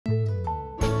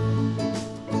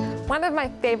One of my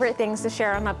favorite things to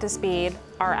share on Up to Speed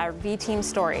are our V-Team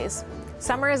stories.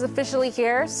 Summer is officially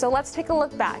here, so let's take a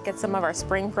look back at some of our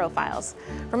spring profiles.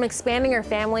 From expanding your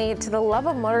family to the love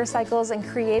of motorcycles and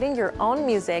creating your own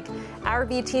music, our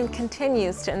V-Team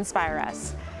continues to inspire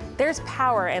us. There's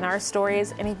power in our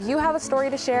stories, and if you have a story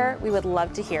to share, we would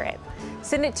love to hear it.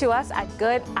 Send it to us at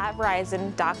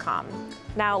good@verizon.com.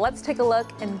 Now let's take a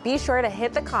look and be sure to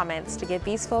hit the comments to give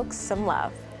these folks some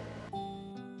love.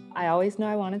 I always knew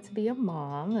I wanted to be a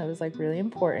mom. It was like really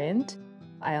important.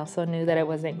 I also knew that it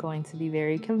wasn't going to be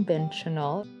very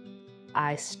conventional.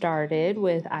 I started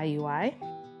with IUI.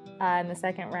 In the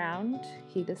second round,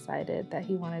 he decided that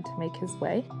he wanted to make his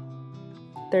way.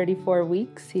 34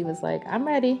 weeks, he was like, I'm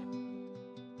ready.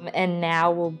 And now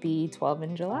will be 12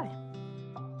 in July.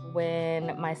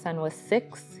 When my son was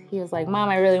 6, he was like, Mom,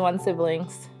 I really want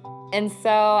siblings. And so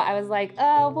I was like,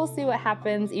 oh, we'll see what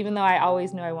happens, even though I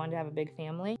always knew I wanted to have a big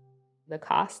family. The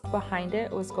cost behind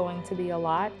it was going to be a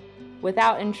lot.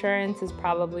 Without insurance is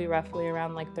probably roughly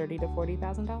around like $30,000 to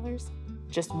 $40,000,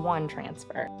 just one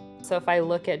transfer. So if I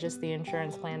look at just the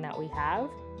insurance plan that we have,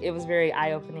 it was very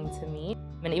eye-opening to me.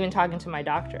 And even talking to my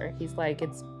doctor, he's like,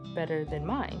 it's better than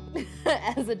mine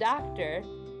as a doctor.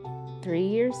 3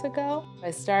 years ago,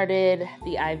 I started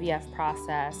the IVF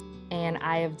process. And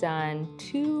I have done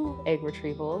 2 egg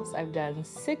retrievals. I've done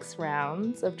 6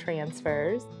 rounds of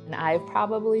transfers. And I've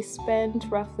probably spent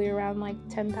roughly around like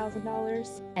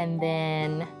 $10,000. And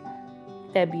then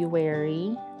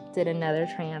February, did another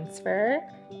transfer.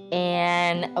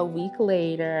 And a week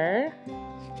later,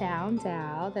 found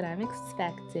out that I'm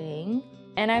expecting.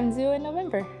 And I'm due in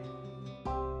November.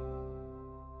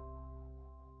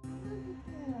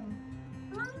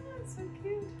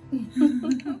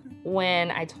 When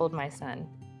I told my son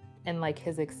and like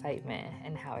his excitement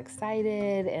and how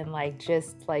excited and like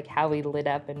just like how he lit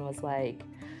up and was like,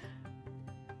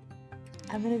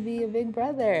 I'm gonna be a big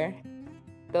brother.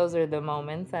 Those are the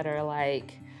moments that are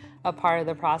like a part of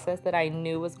the process that I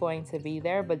knew was going to be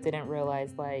there, but didn't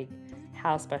realize like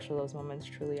how special those moments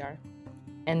truly are.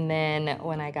 And then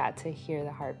when I got to hear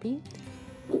the heartbeat,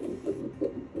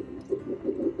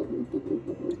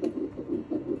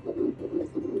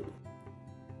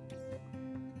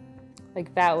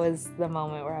 like that was the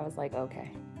moment where I was like,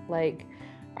 okay, like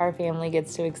our family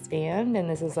gets to expand, and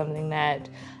this is something that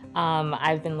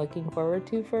I've been looking forward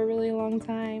to for a really long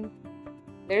time.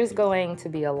 There's going to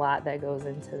be a lot that goes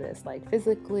into this, like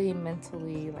physically,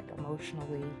 mentally, like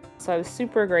emotionally. So I was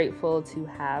super grateful to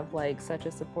have like such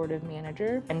a supportive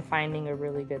manager and finding a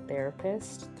really good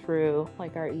therapist through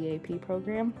like our EAP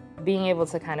program. Being able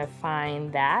to kind of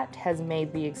find that has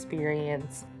made the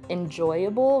experience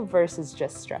enjoyable versus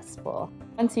just stressful.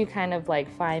 Once you kind of like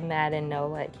find that and know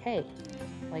like, hey,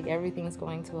 like everything's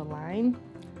going to align,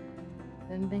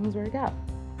 then things work out.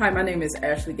 Hi, my name is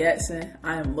Ashley Gadson.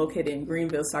 I am located in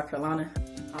Greenville, South Carolina.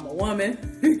 I'm a woman,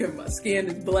 my skin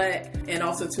is black, and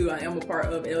also too, I am a part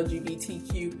of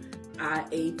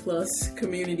LGBTQIA+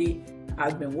 community.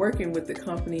 I've been working with the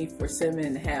company for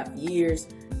 7.5 years.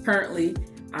 Currently,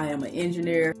 I am an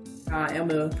engineer. I am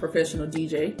a professional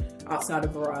DJ outside of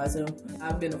Verizon.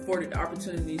 I've been afforded the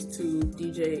opportunities to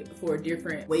DJ for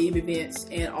different wave events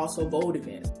and also bold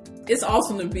events. It's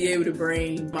awesome to be able to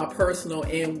bring my personal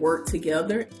and work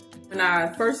together. When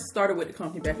I first started with the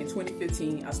company back in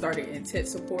 2015, I started in tech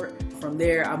support. From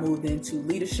there, I moved into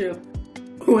leadership.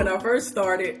 When I first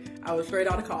started, I was straight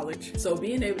out of college. So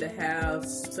being able to have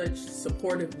such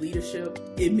supportive leadership,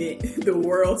 it meant the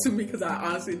world to me because I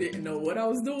honestly didn't know what I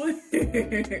was doing.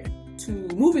 To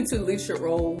move into the leadership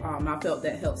role, I felt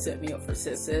that helped set me up for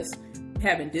success.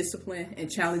 Having discipline and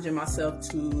challenging myself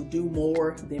to do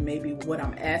more than maybe what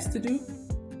I'm asked to do.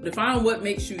 Define what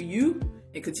makes you you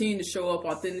and continue to show up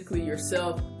authentically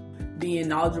yourself, being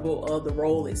knowledgeable of the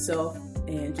role itself,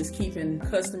 and just keeping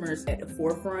customers at the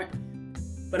forefront.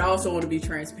 But I also want to be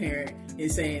transparent in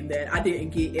saying that I didn't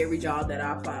get every job that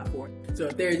I applied for. So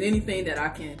if there's anything that I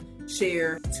can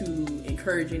share to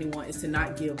encourage anyone, is to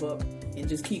not give up and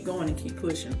just keep going and keep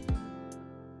pushing.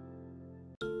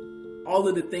 All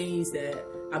of the things that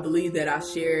I believe that I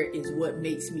share is what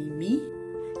makes me me.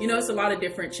 You know, it's a lot of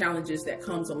different challenges that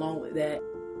comes along with that.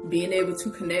 Being able to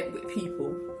connect with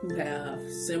people who have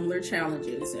similar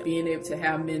challenges and being able to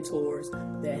have mentors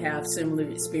that have similar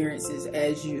experiences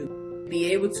as you.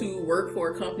 Be able to work for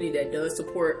a company that does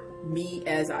support me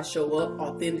as I show up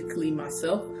authentically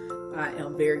myself, I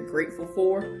am very grateful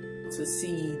for. To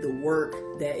see the work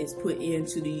that is put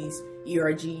into these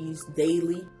ERGs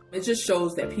daily. It just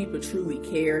shows that people truly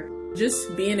care.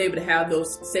 Just being able to have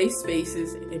those safe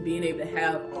spaces and being able to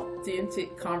have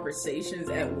authentic conversations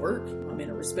at work, in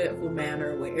a respectful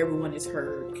manner where everyone is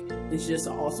heard. It's just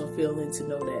an awesome feeling to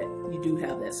know that you do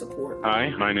have that support.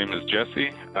 Hi, my name is Jesse.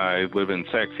 I live in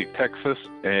Sac City, Texas,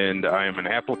 and I am an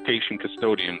application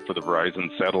custodian for the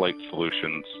Verizon Satellite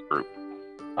Solutions Group.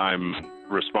 I'm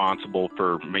responsible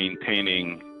for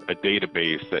maintaining a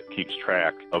database that keeps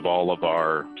track of all of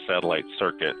our satellite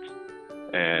circuits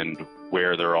and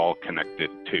where they're all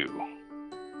connected to.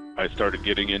 I started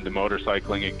getting into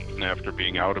motorcycling again after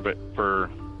being out of it for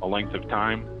a length of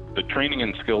time. The training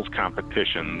and skills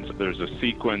competitions, there's a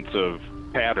sequence of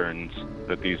patterns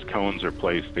that these cones are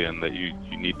placed in that you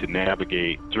need to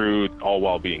navigate through, all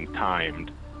while being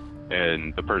timed.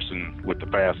 And the person with the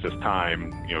fastest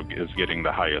time, is getting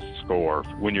the highest score.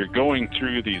 When you're going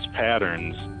through these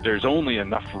patterns, there's only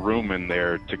enough room in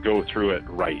there to go through it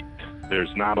right.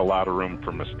 There's not a lot of room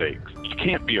for mistakes. You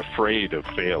can't be afraid of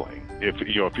failing. If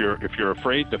you're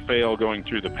afraid to fail going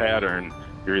through the pattern,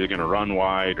 you're either going to run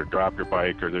wide or drop your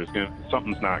bike, or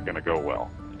something's not going to go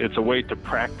well. It's a way to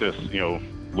practice,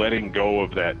 letting go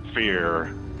of that fear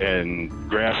and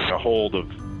grasping a hold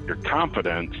of your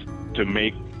confidence to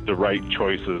make the right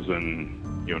choices and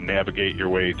navigate your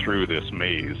way through this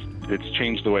maze. It's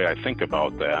changed the way I think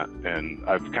about that, and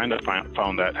I've kind of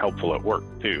found that helpful at work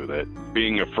too, that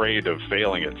being afraid of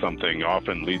failing at something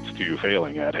often leads to you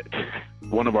failing at it.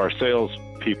 One of our sales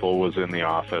people was in the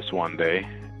office one day,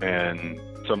 and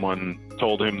someone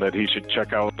told him that he should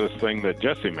check out this thing that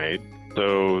Jesse made.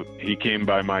 So he came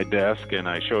by my desk and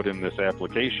I showed him this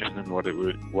application and what it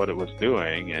was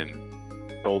doing, and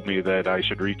told me that I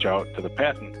should reach out to the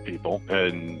patent people.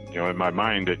 And in my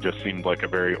mind, it just seemed like a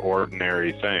very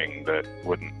ordinary thing that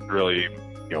wouldn't really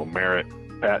merit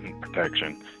patent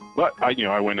protection. But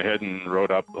I went ahead and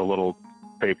wrote up a little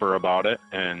paper about it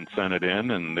and sent it in,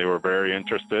 and they were very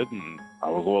interested, and I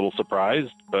was a little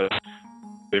surprised, but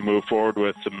they moved forward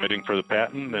with submitting for the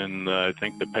patent, and I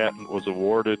think the patent was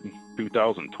awarded in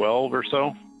 2012 or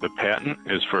so. The patent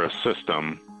is for a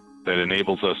system that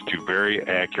enables us to very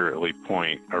accurately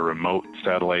point a remote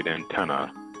satellite antenna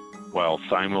while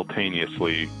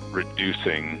simultaneously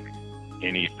reducing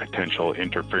any potential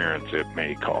interference it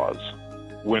may cause.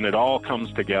 When it all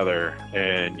comes together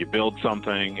and you build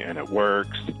something and it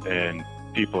works and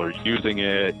people are using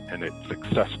it and it's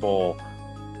successful,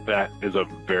 that is a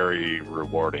very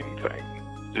rewarding thing.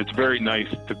 It's very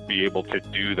nice to be able to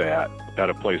do that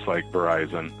at a place like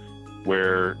Verizon,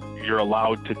 where you're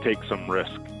allowed to take some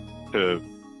risk to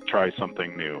try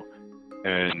something new,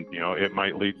 and it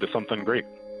might lead to something great.